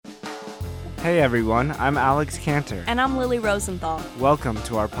Hey everyone, I'm Alex Cantor. And I'm Lily Rosenthal. Welcome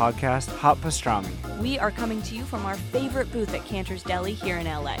to our podcast, Hot Pastrami. We are coming to you from our favorite booth at Cantor's Deli here in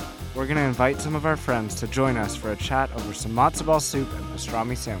LA. We're going to invite some of our friends to join us for a chat over some matzo ball soup and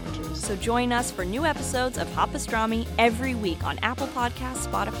pastrami sandwiches. So join us for new episodes of Hot Pastrami every week on Apple Podcasts,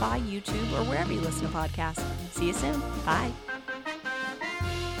 Spotify, YouTube, or wherever you listen to podcasts. See you soon. Bye.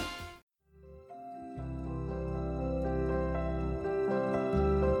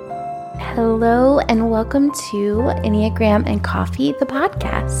 Hello and welcome to Enneagram and Coffee, the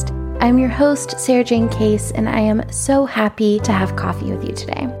podcast. I'm your host, Sarah Jane Case, and I am so happy to have coffee with you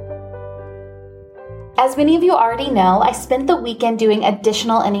today. As many of you already know, I spent the weekend doing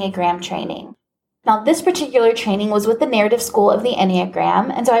additional Enneagram training. Now, this particular training was with the Narrative School of the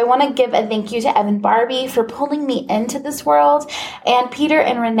Enneagram, and so I want to give a thank you to Evan Barbie for pulling me into this world, and Peter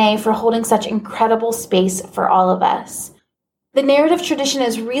and Renee for holding such incredible space for all of us. The narrative tradition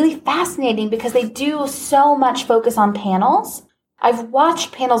is really fascinating because they do so much focus on panels. I've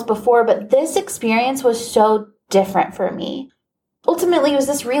watched panels before, but this experience was so different for me. Ultimately, it was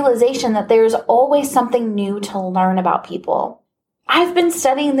this realization that there's always something new to learn about people. I've been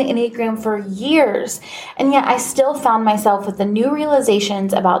studying the Enneagram for years, and yet I still found myself with the new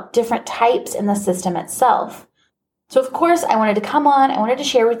realizations about different types in the system itself. So, of course, I wanted to come on. I wanted to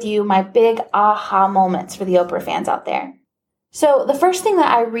share with you my big aha moments for the Oprah fans out there. So the first thing that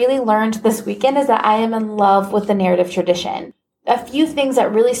I really learned this weekend is that I am in love with the narrative tradition. A few things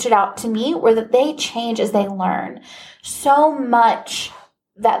that really stood out to me were that they change as they learn. So much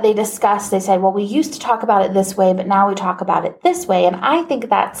that they discussed, they said, well, we used to talk about it this way, but now we talk about it this way. And I think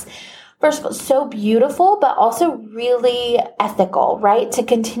that's, first of all, so beautiful, but also really ethical, right? To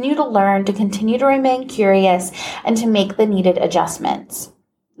continue to learn, to continue to remain curious, and to make the needed adjustments.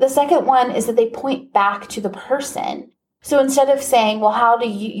 The second one is that they point back to the person. So instead of saying, well, how do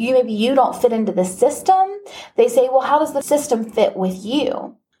you maybe you don't fit into the system, they say, well, how does the system fit with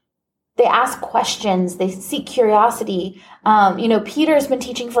you? They ask questions. They seek curiosity. Peter's been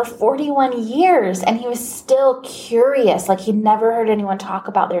teaching for 41 years, and he was still curious, like he'd never heard anyone talk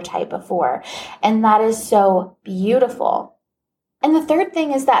about their type before. And that is so beautiful. And the third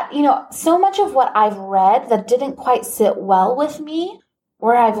thing is that, so much of what I've read that didn't quite sit well with me,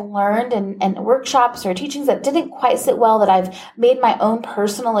 where I've learned and workshops or teachings that didn't quite sit well, that I've made my own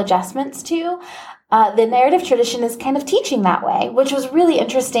personal adjustments to, the narrative tradition is kind of teaching that way, which was really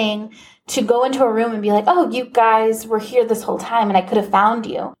interesting to go into a room and be like, oh, you guys were here this whole time and I could have found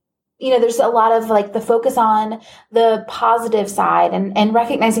you. There's a lot of like the focus on the positive side and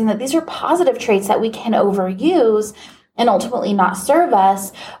recognizing that these are positive traits that we can overuse and ultimately not serve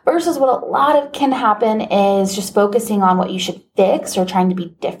us, versus what a lot of can happen is just focusing on what you should fix or trying to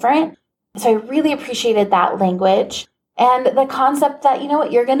be different. So I really appreciated that language and the concept that,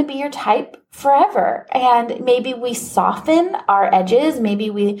 you're going to be your type forever. And maybe we soften our edges. Maybe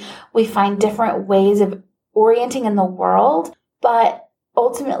we find different ways of orienting in the world. But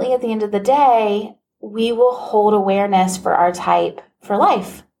ultimately, at the end of the day, we will hold awareness for our type for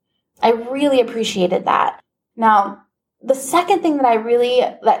life. I really appreciated that. Now, the second thing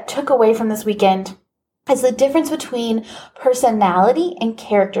that took away from this weekend is the difference between personality and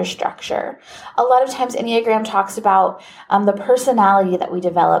character structure. A lot of times Enneagram talks about the personality that we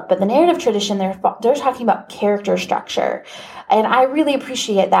develop, but the narrative tradition, they're talking about character structure. And I really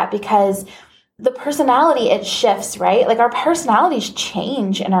appreciate that because the personality, it shifts, right? Like our personalities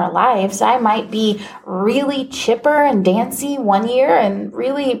change in our lives. I might be really chipper and dancy one year and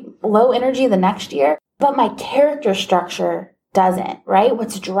really low energy the next year. But my character structure doesn't, right?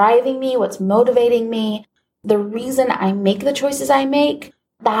 What's driving me, what's motivating me, the reason I make the choices I make,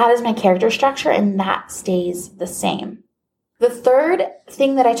 that is my character structure, and that stays the same. The third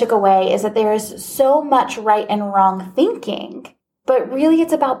thing that I took away is that there is so much right and wrong thinking, but really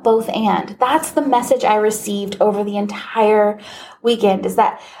it's about both and. That's the message I received over the entire weekend, is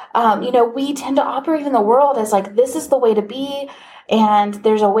that, we tend to operate in the world as like, this is the way to be, and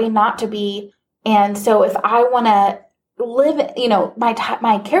there's a way not to be. And so if I want to live,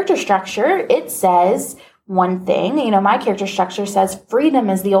 my character structure, it says one thing, my character structure says freedom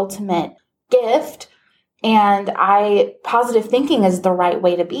is the ultimate gift and positive thinking is the right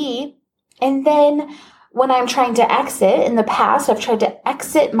way to be. And then when I'm trying to exit, in the past, I've tried to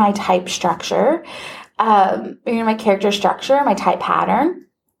exit my type structure, my character structure, my type pattern,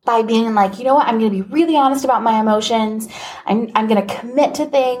 by being like, I'm going to be really honest about my emotions. I'm going to commit to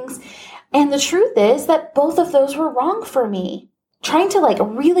things. And the truth is that both of those were wrong for me. Trying to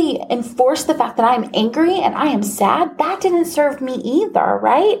really enforce the fact that I'm angry and I am sad, that didn't serve me either,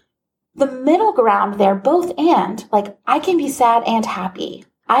 right? The middle ground there, both and, I can be sad and happy.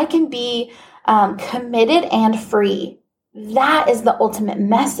 I can be committed and free. That is the ultimate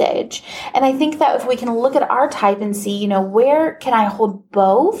message. And I think that if we can look at our type and see, where can I hold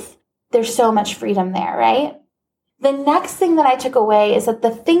both? There's so much freedom there, right? The next thing that I took away is that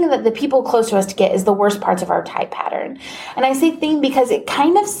the thing that the people close to us get is the worst parts of our type pattern. And I say thing because it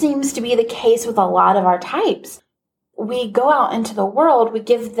kind of seems to be the case with a lot of our types. We go out into the world, we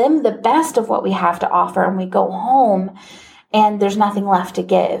give them the best of what we have to offer, and we go home and there's nothing left to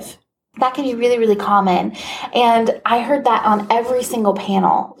give. That can be really, really common. And I heard that on every single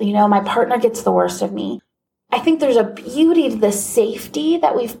panel. My partner gets the worst of me. I think there's a beauty to the safety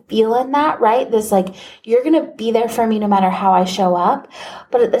that we feel in that, right? This you're going to be there for me no matter how I show up.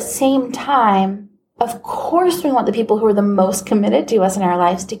 But at the same time, of course, we want the people who are the most committed to us in our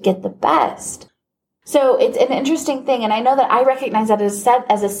lives to get the best. So it's an interesting thing. And I know that I recognize that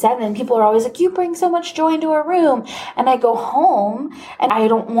as a 7, people are always like, you bring so much joy into a room. And I go home and I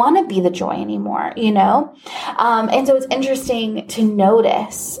don't want to be the joy anymore, And so it's interesting to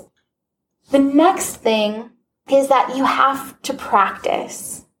notice. The next thing is that you have to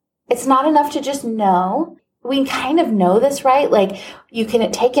practice. It's not enough to just know. We kind of know this, right? You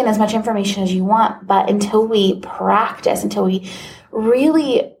can take in as much information as you want, but until we practice, until we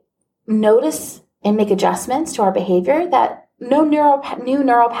really notice and make adjustments to our behavior, that no new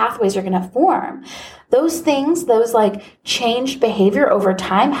neural pathways are going to form. Those things, those changed behavior over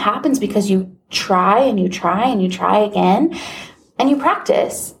time happens because you try and you try and you try again and you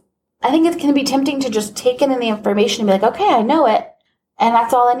practice. I think it can be tempting to just take in the information and be like, okay, I know it. And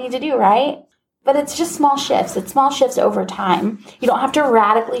that's all I need to do, right? But it's just small shifts. It's small shifts over time. You don't have to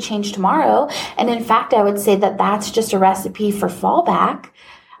radically change tomorrow. And in fact, I would say that that's just a recipe for fallback,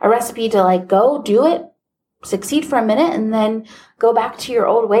 a recipe to go do it, succeed for a minute, and then go back to your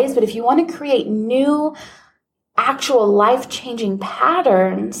old ways. But if you want to create new, actual life-changing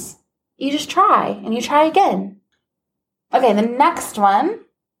patterns, you just try and you try again. Okay, the next one.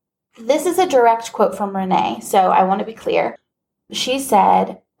 This is a direct quote from Renee, so I want to be clear. She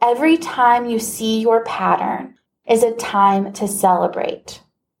said, every time you see your pattern is a time to celebrate.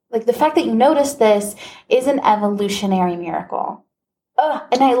 The fact that you notice this is an evolutionary miracle.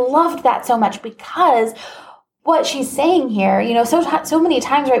 And I loved that so much because what she's saying here, so many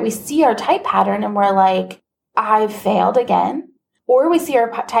times, right, we see our type pattern and we're like, I've failed again. Or we see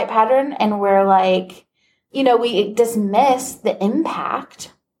our type pattern and we're like, we dismiss the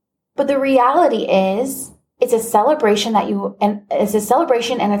impact. But the reality is, it's a celebration and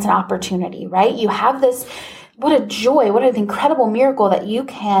it's an opportunity, right? You have this, what a joy, what an incredible miracle that you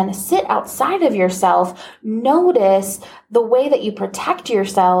can sit outside of yourself, notice the way that you protect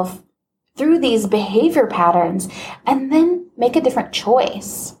yourself through these behavior patterns, and then make a different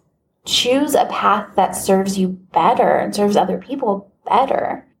choice. Choose a path that serves you better and serves other people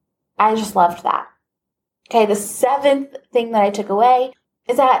better. I just loved that. Okay, the 7th thing that I took away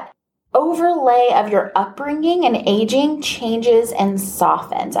is that overlay of your upbringing and aging changes and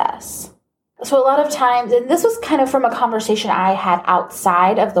softens us. So a lot of times, and this was kind of from a conversation I had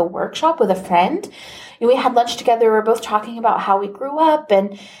outside of the workshop with a friend. We had lunch together. We were both talking about how we grew up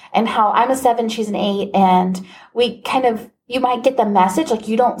and how I'm a 7, she's an 8. And we you might get the message,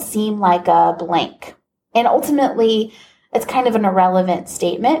 you don't seem like a blank. And ultimately, it's kind of an irrelevant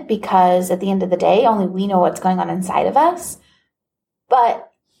statement because at the end of the day, only we know what's going on inside of us. But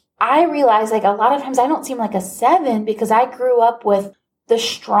I realize a lot of times I don't seem like a 7 because I grew up with the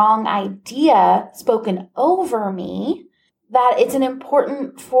strong idea spoken over me that it's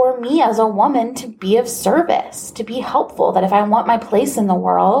important for me as a woman to be of service, to be helpful, that if I want my place in the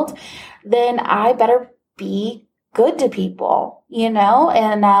world, then I better be good to people, and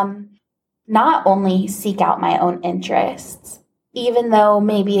not only seek out my own interests, even though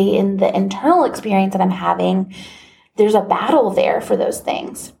maybe in the internal experience that I'm having, there's a battle there for those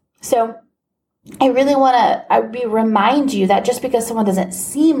things. So I really want to remind you that just because someone doesn't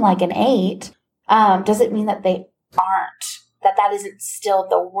seem like an 8, doesn't mean that they aren't, that isn't still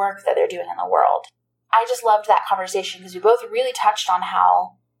the work that they're doing in the world. I just loved that conversation because we both really touched on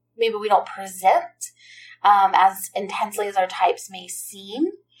how maybe we don't present as intensely as our types may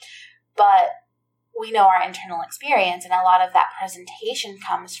seem, but we know our internal experience, and a lot of that presentation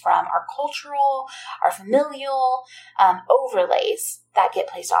comes from our cultural, our familial overlays that get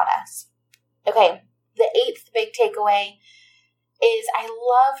placed on us. Okay, the 8th big takeaway is I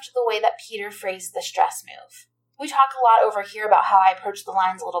loved the way that Peter phrased the stress move. We talk a lot over here about how I approach the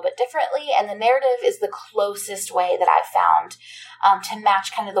lines a little bit differently, and the narrative is the closest way that I've found to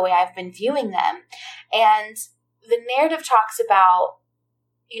match kind of the way I've been viewing them. And the narrative talks about,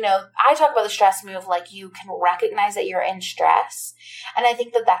 I talk about the stress move like you can recognize that you're in stress. And I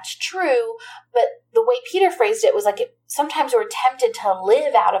think that that's true. But the way Peter phrased it was like sometimes we're tempted to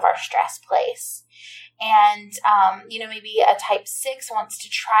live out of our stress place. And, maybe a type 6 wants to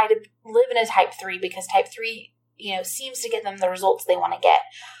try to live in a type 3 because type 3, seems to get them the results they want to get.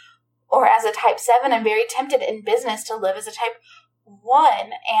 Or as a type 7, I'm very tempted in business to live as a type 1.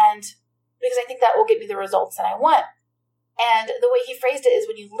 And because I think that will get me the results that I want. And the way he phrased it is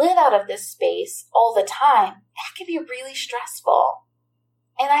when you live out of this space all the time, that can be really stressful.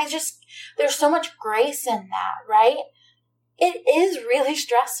 And there's so much grace in that, right? It is really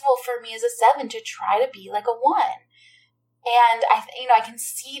stressful for me as a 7 to try to be like a 1. And I can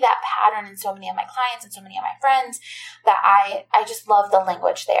see that pattern in so many of my clients and so many of my friends that I just love the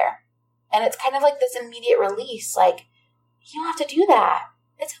language there. And it's kind of like this immediate release, like, you don't have to do that.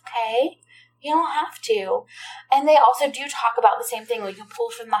 It's okay. You don't have to. And they also do talk about the same thing where you can pull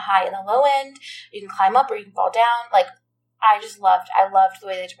from the high and the low end. You can climb up or you can fall down. Like, I loved the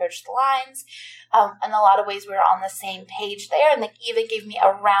way they approached the lines. In a lot of ways, we were on the same page there. And they even gave me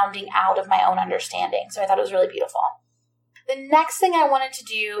a rounding out of my own understanding. So I thought it was really beautiful. The next thing I wanted to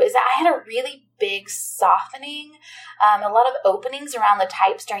do is that I had a really big softening, a lot of openings around the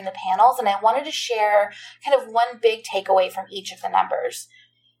types during the panels. And I wanted to share kind of one big takeaway from each of the numbers.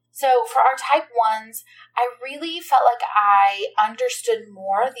 So for our type 1s, I really felt like I understood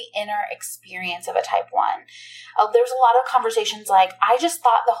more the inner experience of a type 1. There was a lot of conversations like, I just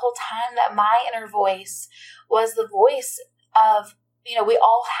thought the whole time that my inner voice was the voice of, we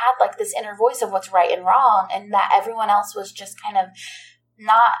all had like this inner voice of what's right and wrong, and that everyone else was just kind of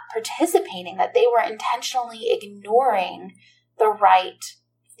not participating, that they were intentionally ignoring the right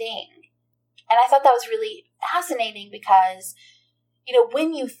thing. And I thought that was really fascinating because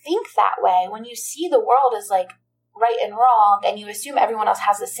when you think that way, when you see the world as like right and wrong, and you assume everyone else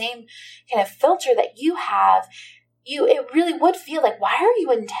has the same kind of filter that you have, it really would feel like, why are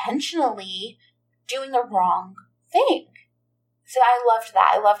you intentionally doing the wrong thing? So I loved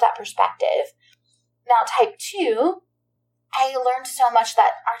that. I loved that perspective. Now, type 2, I learned so much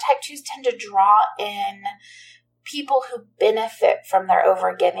that our type 2s tend to draw in people who benefit from their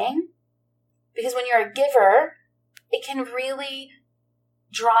overgiving. Because when you're a giver, it can really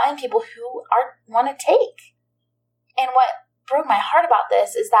draw in people who want to take. And what broke my heart about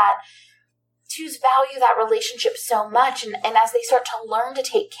this is that 2s value that relationship so much. And as they start to learn to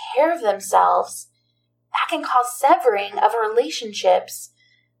take care of themselves, that can cause severing of relationships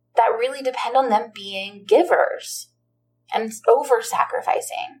that really depend on them being givers and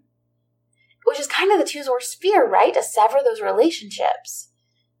over-sacrificing, which is kind of the 2's worst fear, right? To sever those relationships.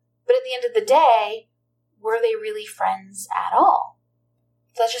 But at the end of the day, were they really friends at all?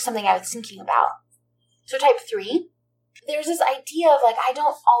 So that's just something I was thinking about. So type 3, there's this idea of like, I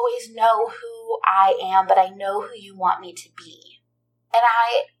don't always know who I am, but I know who you want me to be. And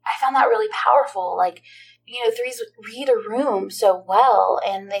I found that really powerful. Like, 3s read a room so well,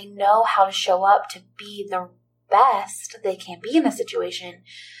 and they know how to show up to be the best they can be in a situation.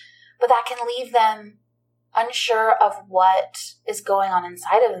 But that can leave them unsure of what is going on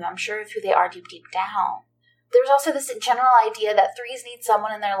inside of them, unsure of who they are deep down. There's also this general idea that 3s need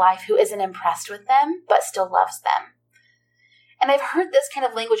someone in their life who isn't impressed with them, but still loves them. And I've heard this kind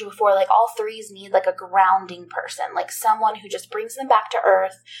of language before, like all 3s need like a grounding person, like someone who just brings them back to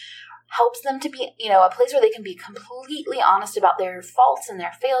earth, helps them to be, a place where they can be completely honest about their faults and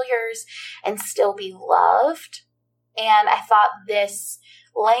their failures and still be loved. And I thought this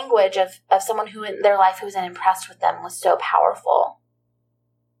language of someone who in their life who isn't impressed with them was so powerful.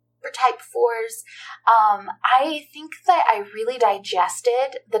 For type 4s, I think that I really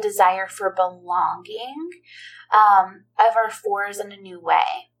digested the desire for belonging of our 4s in a new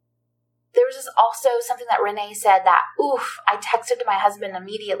way. There was also something that Renee said that, I texted to my husband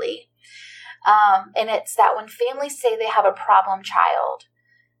immediately. And it's that when families say they have a problem child,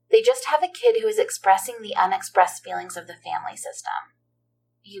 they just have a kid who is expressing the unexpressed feelings of the family system.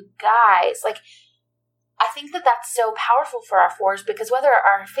 You guys, I think that that's so powerful for our 4s because whether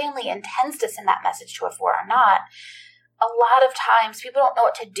our family intends to send that message to a 4 or not, a lot of times people don't know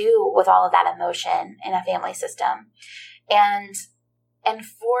what to do with all of that emotion in a family system. And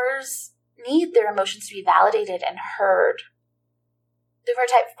 4s need their emotions to be validated and heard. So for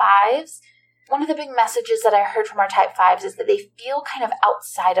type 5s, one of the big messages that I heard from our type 5s is that they feel kind of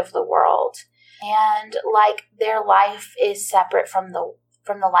outside of the world and like their life is separate from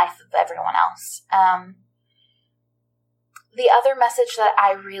the life of everyone else. The other message that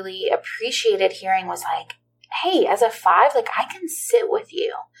I really appreciated hearing was like, hey, as a 5, I can sit with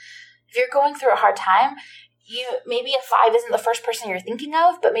you. If you're going through a hard time, maybe a 5 isn't the first person you're thinking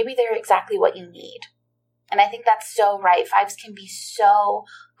of, but maybe they're exactly what you need. And I think that's so right. 5s can be so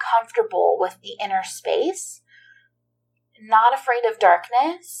comfortable with the inner space, not afraid of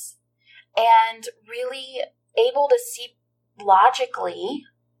darkness, and really able to see logically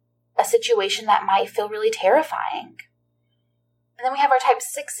a situation that might feel really terrifying. And then we have our type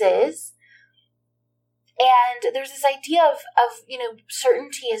 6s. And there's this idea of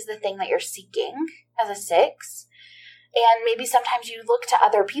certainty is the thing that you're seeking as a 6. And maybe sometimes you look to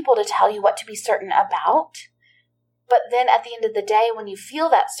other people to tell you what to be certain about. But then at the end of the day, when you feel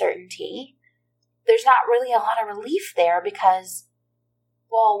that certainty, there's not really a lot of relief there because,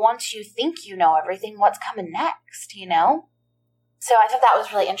 well, once you think you know everything, what's coming next, So I thought that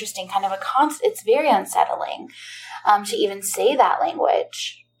was really interesting, kind of it's very unsettling to even say that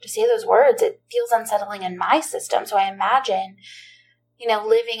language. To say those words, it feels unsettling in my system. So I imagine,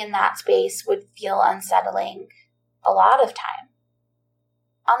 living in that space would feel unsettling a lot of time.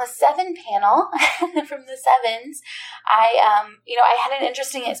 On the 7 panel, from the 7s, I had an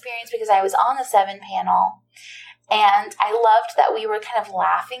interesting experience because I was on the 7 panel, and I loved that we were kind of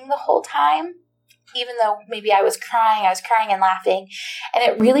laughing the whole time, even though maybe I was crying and laughing, and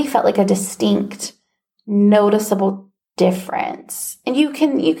it really felt like a distinct, noticeable difference. And you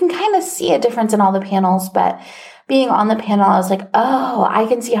can kind of see a difference in all the panels, but being on the panel, I was like, oh, I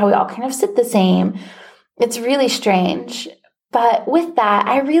can see how we all kind of sit the same. It's really strange. But with that,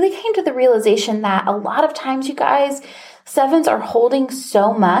 I really came to the realization that a lot of times, you guys, 7s are holding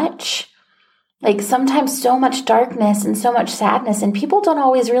so much, like sometimes so much darkness and so much sadness, and people don't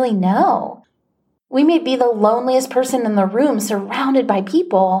always really know. We may be the loneliest person in the room surrounded by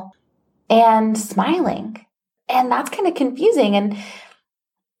people and smiling. And that's kind of confusing.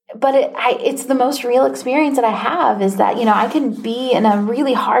 But it's the most real experience that I have is that, I can be in a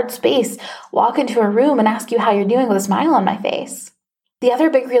really hard space, walk into a room and ask you how you're doing with a smile on my face. The other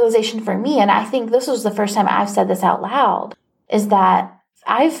big realization for me, and I think this was the first time I've said this out loud, is that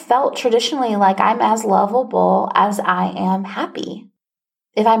I've felt traditionally like I'm as lovable as I am happy.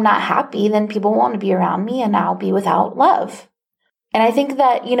 If I'm not happy, then people won't want to be around me and I'll be without love. And I think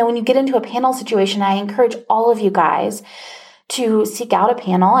that, when you get into a panel situation, I encourage all of you guys to seek out a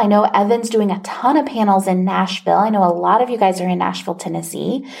panel. I know Evan's doing a ton of panels in Nashville. I know a lot of you guys are in Nashville,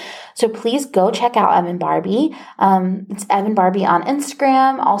 Tennessee. So please go check out Evan Barbie. It's Evan Barbie on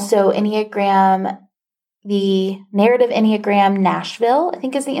Instagram. Also Enneagram, the Narrative Enneagram Nashville, I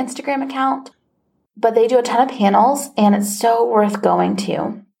think is the Instagram account. But they do a ton of panels and it's so worth going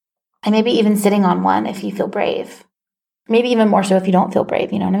to. And maybe even sitting on one if you feel brave. Maybe even more so if you don't feel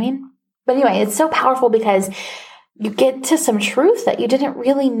brave, you know what I mean? But anyway, it's so powerful because you get to some truth that you didn't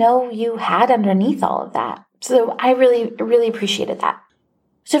really know you had underneath all of that. So I really, really appreciated that.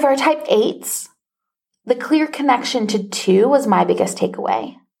 So for our type 8s, the clear connection to 2 was my biggest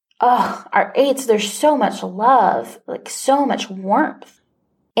takeaway. Oh, our 8s, there's so much love, like so much warmth.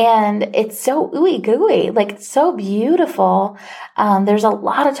 And it's so ooey gooey, like it's so beautiful. There's a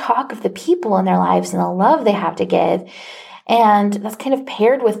lot of talk of the people in their lives and the love they have to give. And that's kind of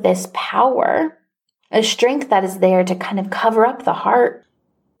paired with this power, a strength that is there to kind of cover up the heart.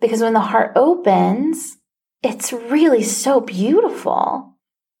 Because when the heart opens, it's really so beautiful.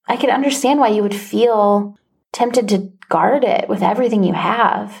 I can understand why you would feel tempted to guard it with everything you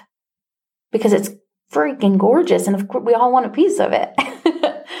have. Because it's freaking gorgeous. And of course, we all want a piece of it.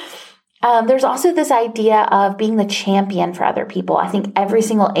 There's also this idea of being the champion for other people. I think every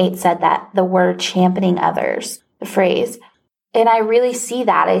single 8 said that, the word championing others, the phrase. And I really see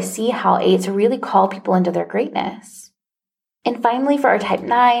that. I see how 8s really call people into their greatness. And finally, for our type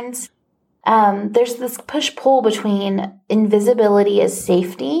 9s, there's this push-pull between invisibility as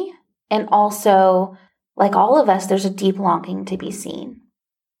safety and also, like all of us, there's a deep longing to be seen.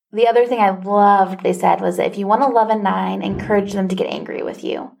 The other thing I loved, they said, was that if you want to love a 9, encourage them to get angry with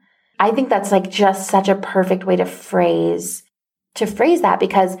you. I think that's like just such a perfect way to phrase that,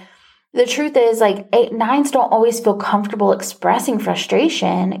 because the truth is, like, 9s don't always feel comfortable expressing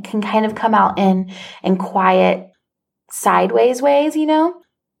frustration. It can kind of come out in quiet, sideways ways,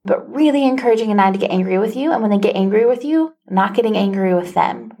 but really encouraging a 9 to get angry with you. And when they get angry with you, not getting angry with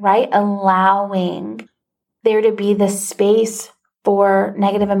them, right? Allowing there to be this space for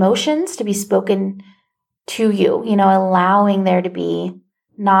negative emotions to be spoken to you, allowing there to be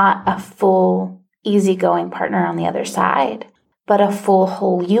not a full, easygoing partner on the other side, but a full,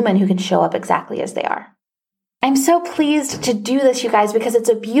 whole human who can show up exactly as they are. I'm so pleased to do this, you guys, because it's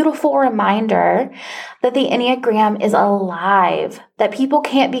a beautiful reminder that the Enneagram is alive, that people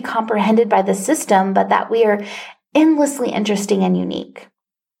can't be comprehended by the system, but that we are endlessly interesting and unique.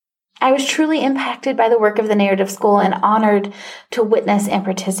 I was truly impacted by the work of the Narrative School and honored to witness and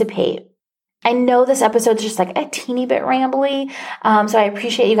participate. I know this episode's just like a teeny bit rambly, so I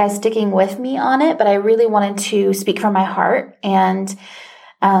appreciate you guys sticking with me on it, but I really wanted to speak from my heart and,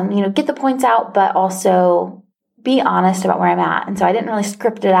 get the points out, but also be honest about where I'm at. And so I didn't really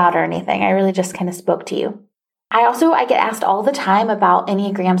script it out or anything. I really just kind of spoke to you. I get asked all the time about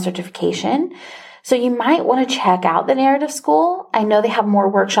Enneagram certification. So you might want to check out the Narrative School. I know they have more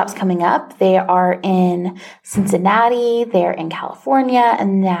workshops coming up. They are in Cincinnati, they're in California,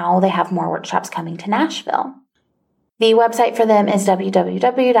 and now they have more workshops coming to Nashville. The website for them is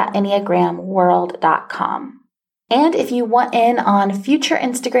www.enneagramworld.com. And if you want in on future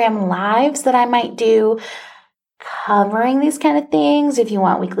Instagram lives that I might do covering these kind of things, if you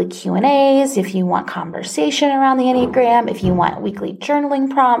want weekly Q&As, if you want conversation around the Enneagram, if you want weekly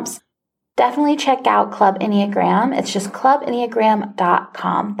journaling prompts, definitely check out Club Enneagram. It's just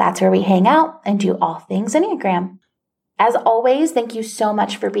clubenneagram.com. That's where we hang out and do all things Enneagram. As always, thank you so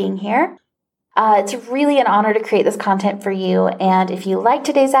much for being here. It's really an honor to create this content for you. And if you like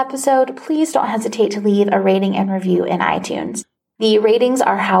today's episode, please don't hesitate to leave a rating and review in iTunes. The ratings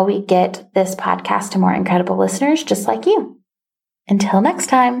are how we get this podcast to more incredible listeners just like you. Until next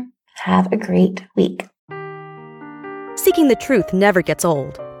time, have a great week. Seeking the truth never gets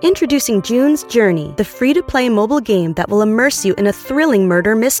old. Introducing June's Journey, the free-to-play mobile game that will immerse you in a thrilling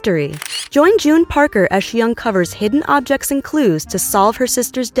murder mystery. Join June Parker as she uncovers hidden objects and clues to solve her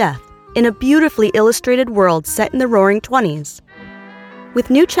sister's death in a beautifully illustrated world set in the Roaring 20s. With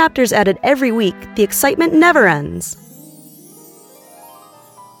new chapters added every week, the excitement never ends.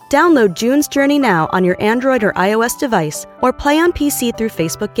 Download June's Journey now on your Android or iOS device or play on PC through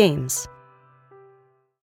Facebook Games.